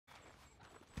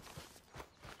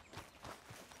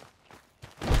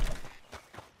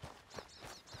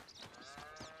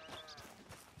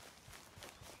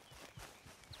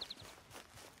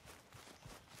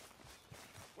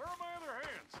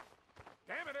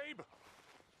Abe?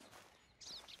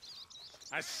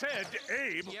 I said,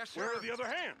 Abe, Yes, sir. where are the other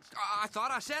hands? I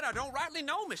thought I said I don't rightly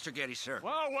know, Mr. Geddes, sir.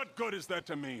 Well, what good is that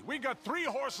to me? We got 3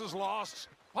 horses lost,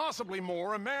 possibly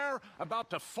more, a mare about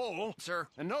to foal. Sir.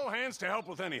 And no hands to help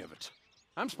with any of it.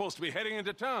 I'm supposed to be heading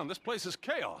into town. This place is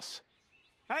chaos.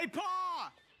 Hey,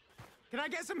 Pa! Can I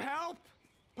get some help?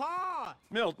 Pa!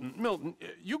 Milton,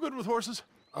 you good with horses?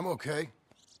 I'm okay.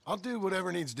 I'll do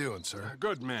whatever needs doing, sir.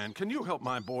 Good man. Can you help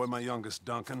my boy, my youngest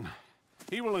Duncan?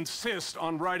 He will insist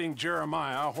on riding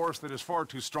Jeremiah, a horse that is far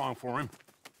too strong for him.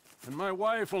 And my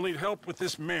wife will need help with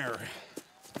this mare.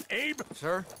 Abe?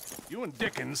 Sir? You and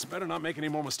Dickens better not make any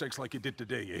more mistakes like you did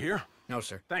today, you hear? No,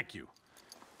 sir. Thank you.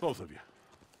 Both of you.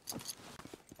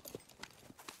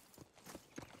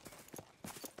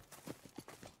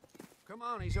 Come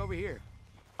on, he's over here.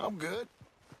 I'm good.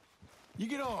 You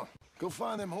get on. Go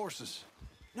find them horses.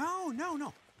 No.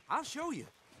 I'll show you.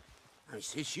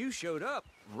 Since you showed up,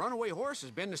 runaway horse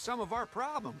has been to some of our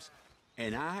problems.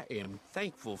 And I am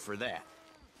thankful for that.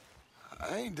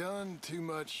 I ain't done too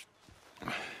much.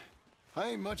 I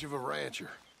ain't much of a rancher.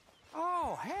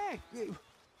 Oh, heck.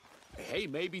 Hey,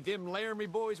 maybe them Laramie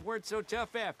boys weren't so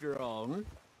tough after all, huh?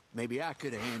 Maybe I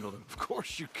could have handled them. Of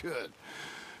course you could.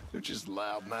 They're just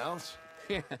loudmouths.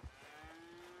 Yeah.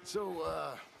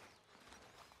 So,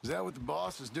 is that what the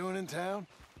boss is doing in town?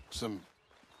 Some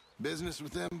business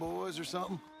with them boys or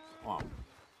something? Well,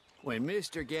 when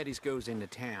Mr. Geddes goes into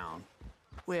town,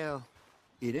 well,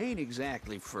 it ain't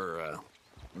exactly for,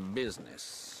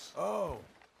 business. Oh.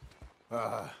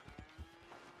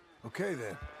 Okay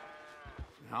then.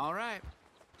 All right.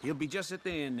 He'll be just at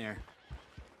the end there.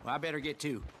 Well, I better get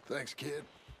to. Thanks, kid.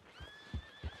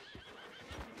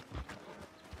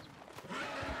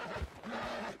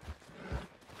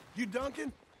 You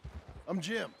Duncan? I'm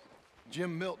Jim.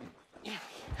 Jim Milton.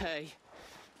 Hey.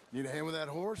 Need a hand with that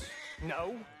horse?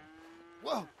 No?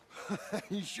 Whoa.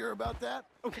 You sure about that?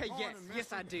 Okay,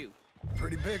 yes, I do.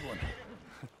 Pretty big one.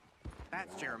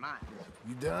 That's Jeremiah.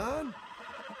 You done?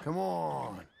 Come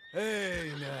on.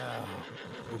 Hey, now.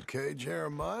 Okay,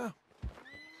 Jeremiah.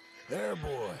 There,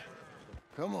 boy.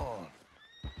 Come on.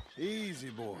 Easy,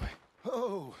 boy.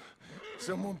 Oh,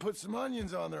 someone put some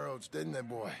onions on their oats, didn't they,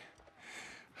 boy?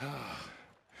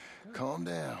 Calm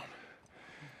down.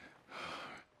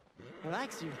 He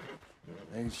likes you.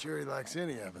 Ain't sure he likes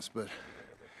any of us, but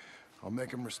I'll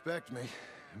make him respect me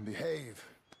and behave.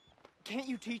 Can't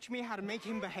you teach me how to make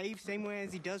him behave same way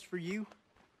as he does for you?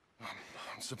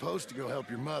 I'm supposed to go help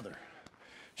your mother.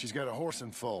 She's got a horse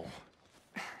and foal.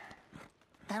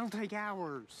 That'll take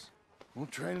hours. Well,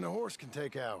 training a horse can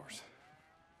take hours.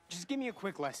 Just give me a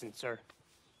quick lesson, sir.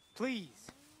 Please.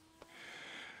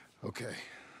 Okay.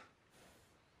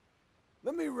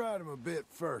 Let me ride him a bit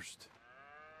first.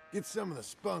 Get some of the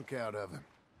spunk out of him.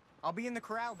 I'll be in the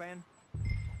corral, Ben.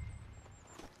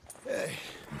 Hey.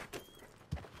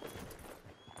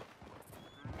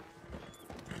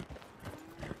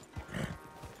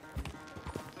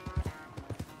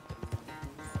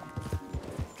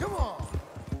 Come on!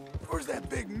 Where's that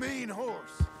big, mean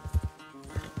horse?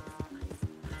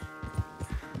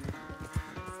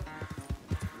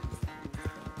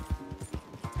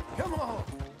 Come on!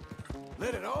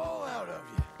 Let it all out of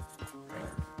you.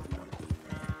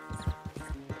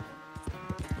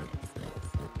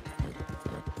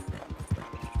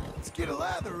 Let's get a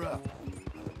lather up.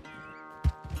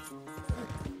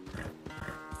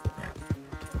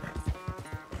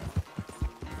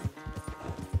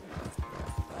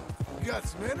 You got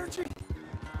some energy?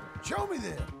 Show me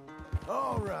then.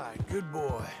 All right, good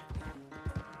boy.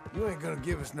 You ain't gonna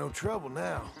give us no trouble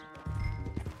now.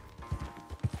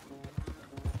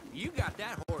 You got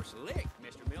that horse licked,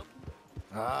 Mr. Milton.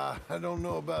 I don't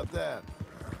know about that.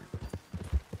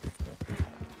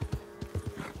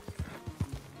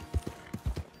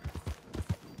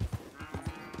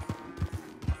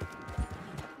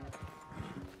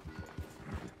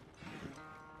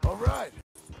 All right.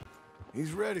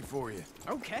 He's ready for you.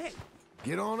 Okay.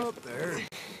 Get on up there.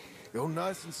 Go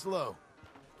nice and slow.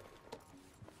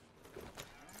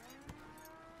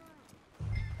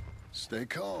 Stay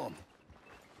calm.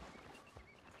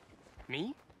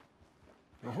 Me?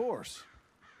 The horse.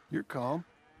 You're calm.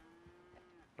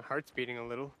 My heart's beating a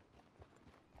little.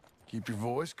 Keep your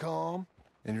voice calm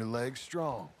and your legs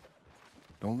strong.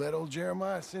 Don't let old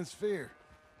Jeremiah sense fear.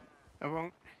 I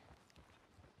won't.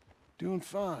 Doing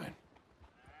fine.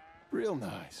 Real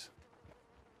nice.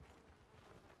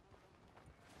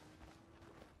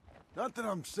 Not that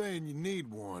I'm saying you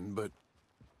need one, but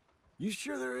you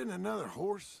sure there isn't another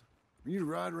horse for you to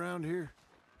ride around here?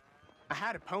 I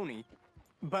had a pony,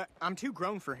 but I'm too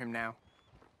grown for him now.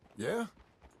 Yeah?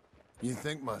 You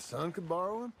think my son could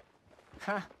borrow him?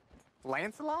 Huh.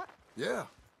 Lancelot? Yeah.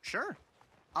 Sure.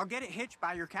 I'll get it hitched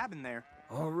by your cabin there.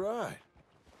 All right.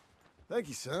 Thank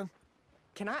you, son.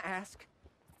 Can I ask,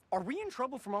 are we in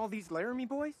trouble from all these Laramie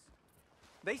boys?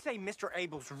 They say Mr.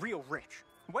 Abel's real rich,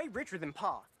 way richer than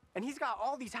Pa, and he's got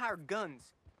all these hired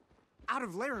guns out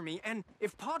of Laramie, and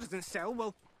if Pa doesn't sell,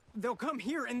 well, they'll come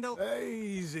here and they'll...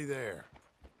 Easy there.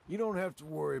 You don't have to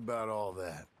worry about all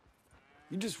that.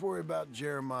 You just worry about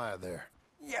Jeremiah there.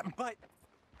 Yeah, but...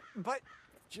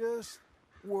 Just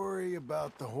worry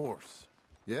about the horse.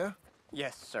 Yeah?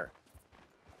 Yes, sir.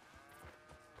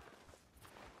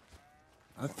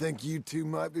 I think you two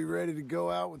might be ready to go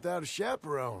out without a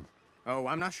chaperone. Oh,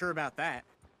 I'm not sure about that.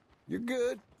 You're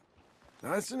good.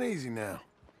 Nice and easy now.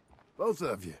 Both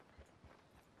of you.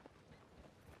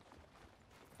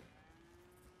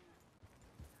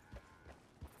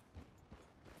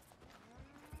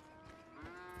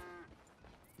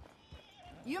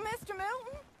 You Mr.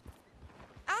 Milton?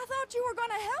 I thought you were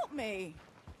gonna help me.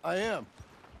 I am.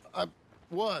 I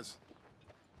was.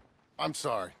 I'm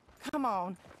sorry. Come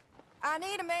on. I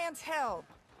need a man's help.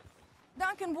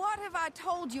 Duncan, what have I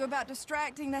told you about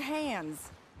distracting the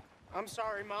hands? I'm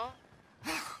sorry, Ma.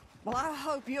 Well, I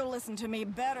hope you'll listen to me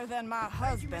better than my Thank you,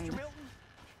 husband. Mr. Milton.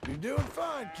 You're doing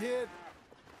fine, kid.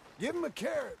 Give him a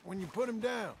carrot when you put him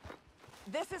down.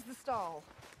 This is the stall.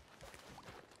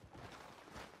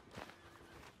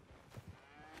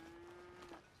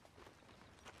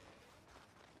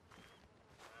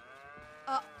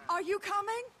 Are you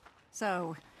coming?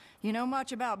 So, you know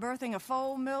much about birthing a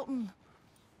foal, Milton?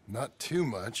 Not too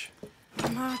much.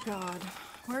 My God,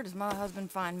 where does my husband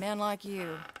find men like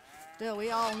you? Still, we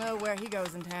all know where he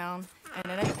goes in town,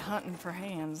 and it ain't hunting for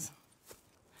hands.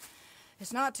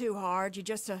 It's not too hard. You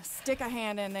just stick a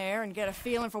hand in there and get a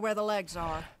feeling for where the legs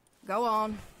are. Go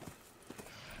on.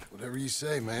 Whatever you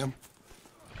say, ma'am.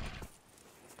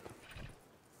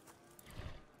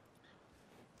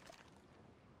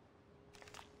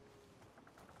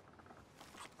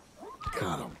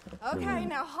 Got him. Okay,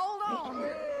 now hold on.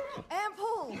 And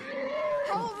pull.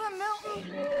 Hold them,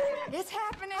 Milton. It's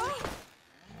happening.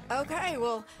 Okay,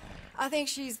 well, I think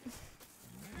she's...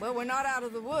 Well, we're not out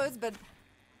of the woods, but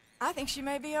I think she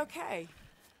may be okay.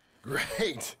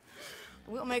 Great.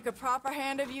 We'll make a proper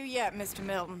hand of you yet, Mr.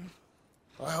 Milton.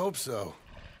 I hope so.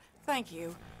 Thank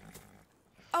you.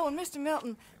 Oh, and Mr.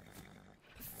 Milton,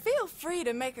 feel free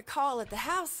to make a call at the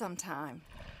house sometime.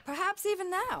 Perhaps even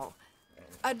now.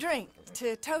 A drink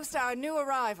to toast our new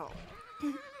arrival.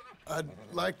 I'd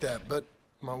like that, but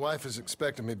my wife is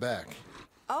expecting me back.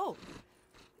 Oh,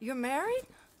 you're married?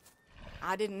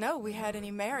 I didn't know we had any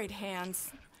married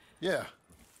hands. Yeah.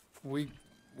 We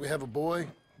have a boy.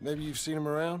 Maybe you've seen him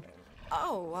around?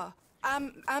 Oh,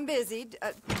 I'm busy.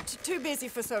 Too busy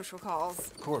for social calls.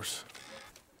 Of course.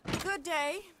 Good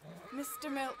day,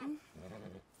 Mr. Milton.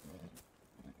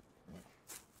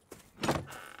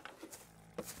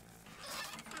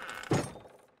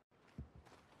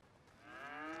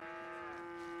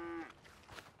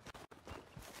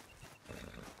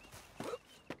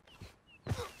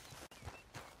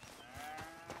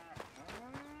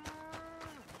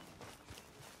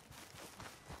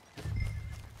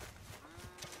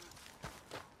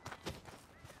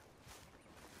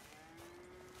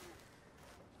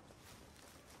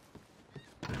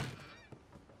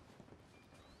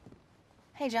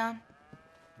 Hey, John.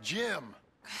 Jim.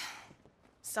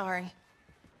 Sorry.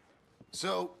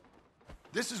 So,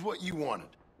 this is what you wanted.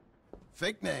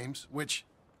 Fake names, which,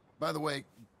 by the way,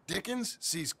 Dickens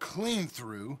sees clean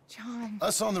through. John.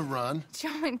 Us on the run.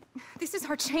 John, this is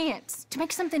our chance to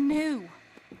make something new.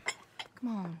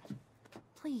 Come on.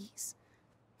 Please.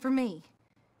 For me.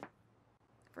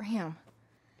 For him.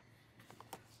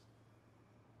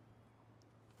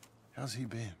 How's he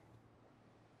been?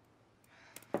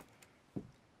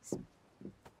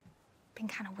 Been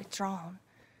kind of withdrawn.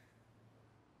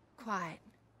 Quiet.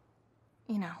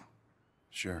 You know.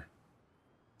 Sure.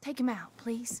 Take him out,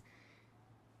 please.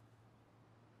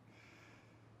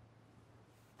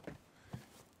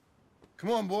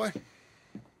 Come on, boy.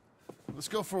 Let's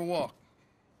go for a walk.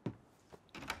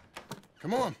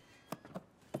 Come on.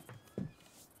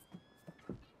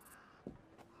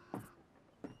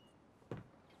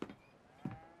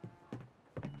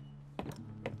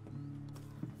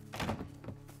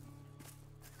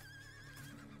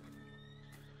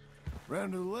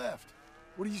 Round to the left.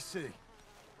 What do you see?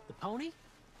 The pony?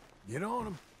 Get on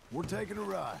him. We're taking a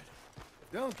ride.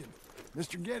 Duncan,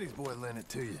 Mr. Getty's boy lent it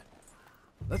to you.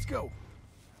 Let's go.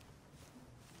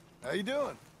 How you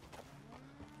doing?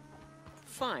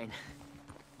 Fine.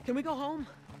 Can we go home?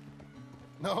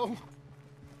 No.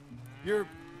 You're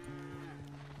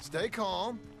Stay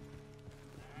calm.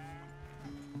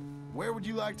 Where would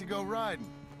you like to go riding,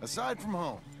 aside from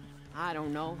home? I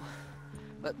don't know.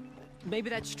 But maybe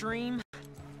that stream?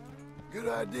 Good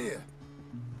idea.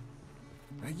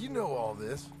 Now, you know all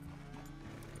this.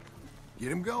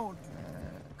 Get him going.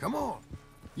 Come on.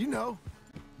 You know.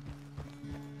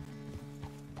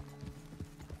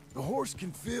 The horse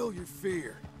can feel your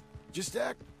fear. Just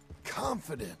act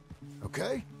confident,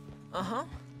 okay? Uh-huh.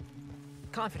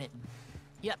 Confident.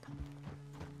 Yep.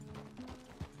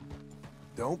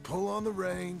 Don't pull on the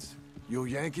reins. You'll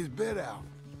yank his bit out.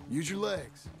 Use your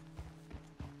legs.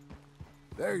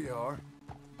 There you are.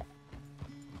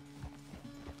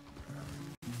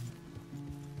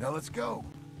 Now let's go.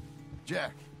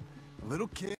 Jack, a little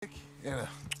kick and a...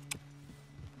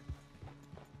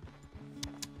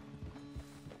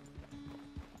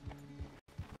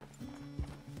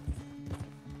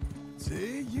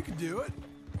 See, you can do it.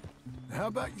 How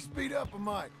about you speed up a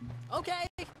mic? Okay.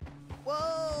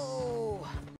 Whoa!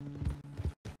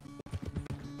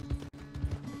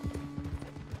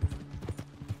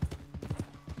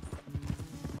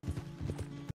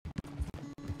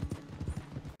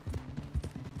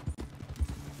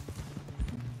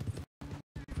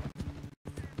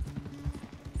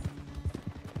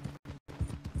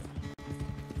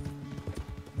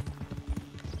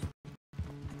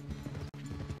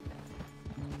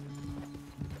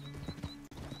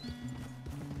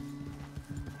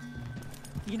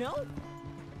 You know,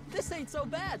 this ain't so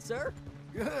bad, sir.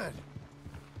 Good.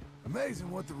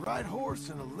 Amazing what the right horse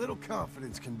and a little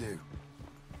confidence can do.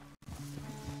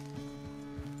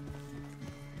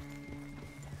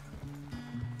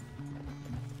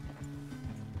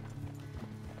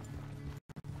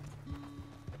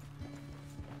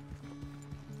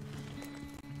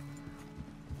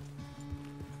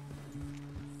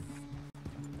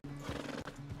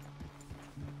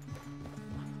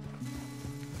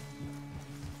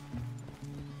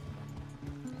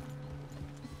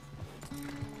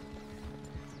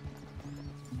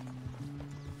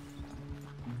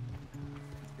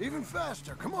 Even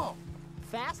faster, come on.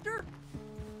 Faster?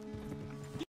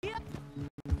 Yeah.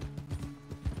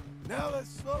 Now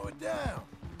let's slow it down.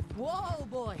 Whoa,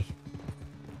 boy.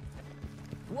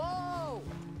 Whoa!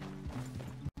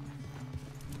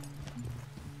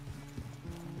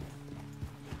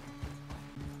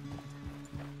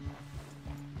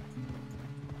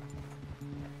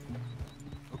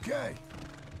 Okay,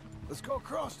 let's go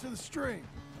across to the stream.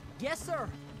 Yes, sir.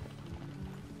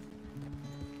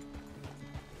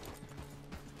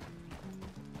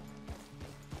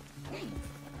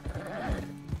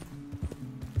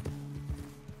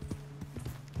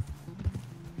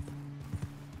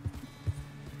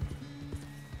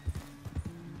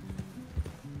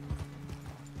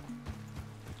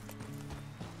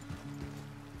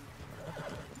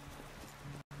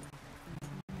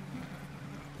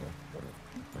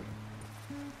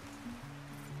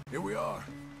 Here we are.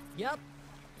 Yep,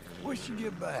 We should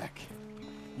get back.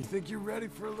 You think you're ready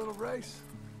for a little race?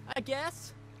 I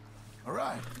guess. All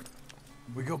right.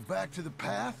 We go back to the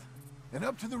path and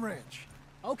up to the ranch.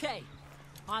 Okay,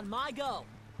 on my go.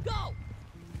 Go!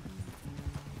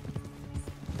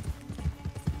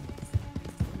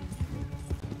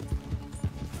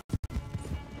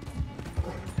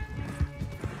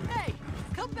 Hey,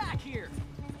 come back here!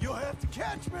 You'll have to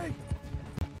catch me.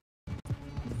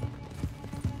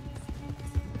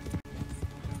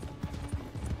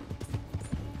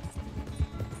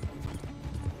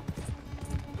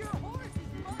 Your horse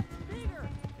is much bigger!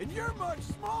 And you're much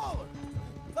smaller.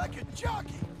 Like a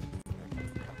jockey.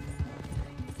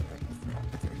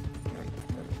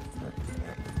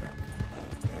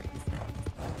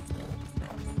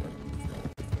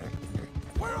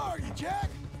 Where are you, Jack?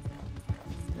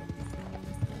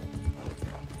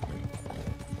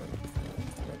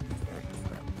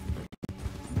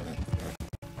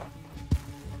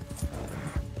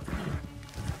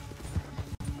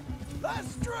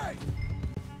 Last straight.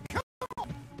 Come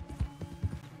on.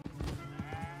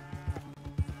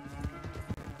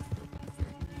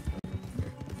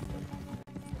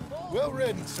 Well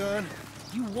ridden, son.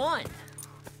 You won!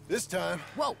 This time.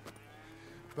 Whoa!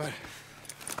 But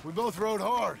we both rode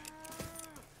hard.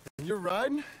 And your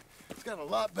riding, it's got a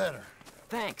lot better.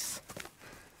 Thanks.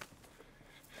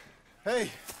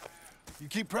 Hey, you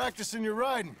keep practicing your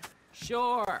riding.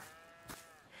 Sure.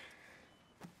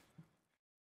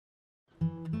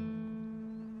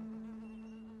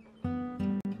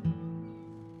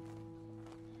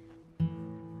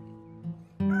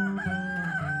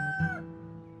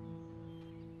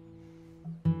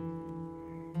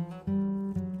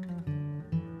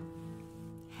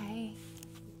 Hey.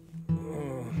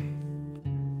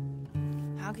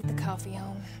 I'll get the coffee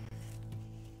on.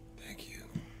 Thank you.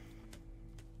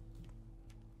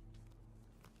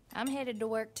 I'm headed to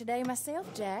work today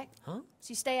myself, Jack. Huh? So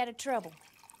you stay out of trouble.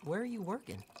 Where are you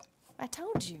working? I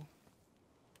told you.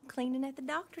 Cleaning at the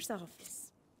doctor's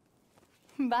office.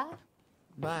 Bye.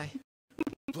 Bye.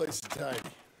 Place is tidy.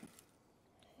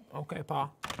 Okay, Pa.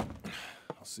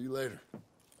 I'll see you later.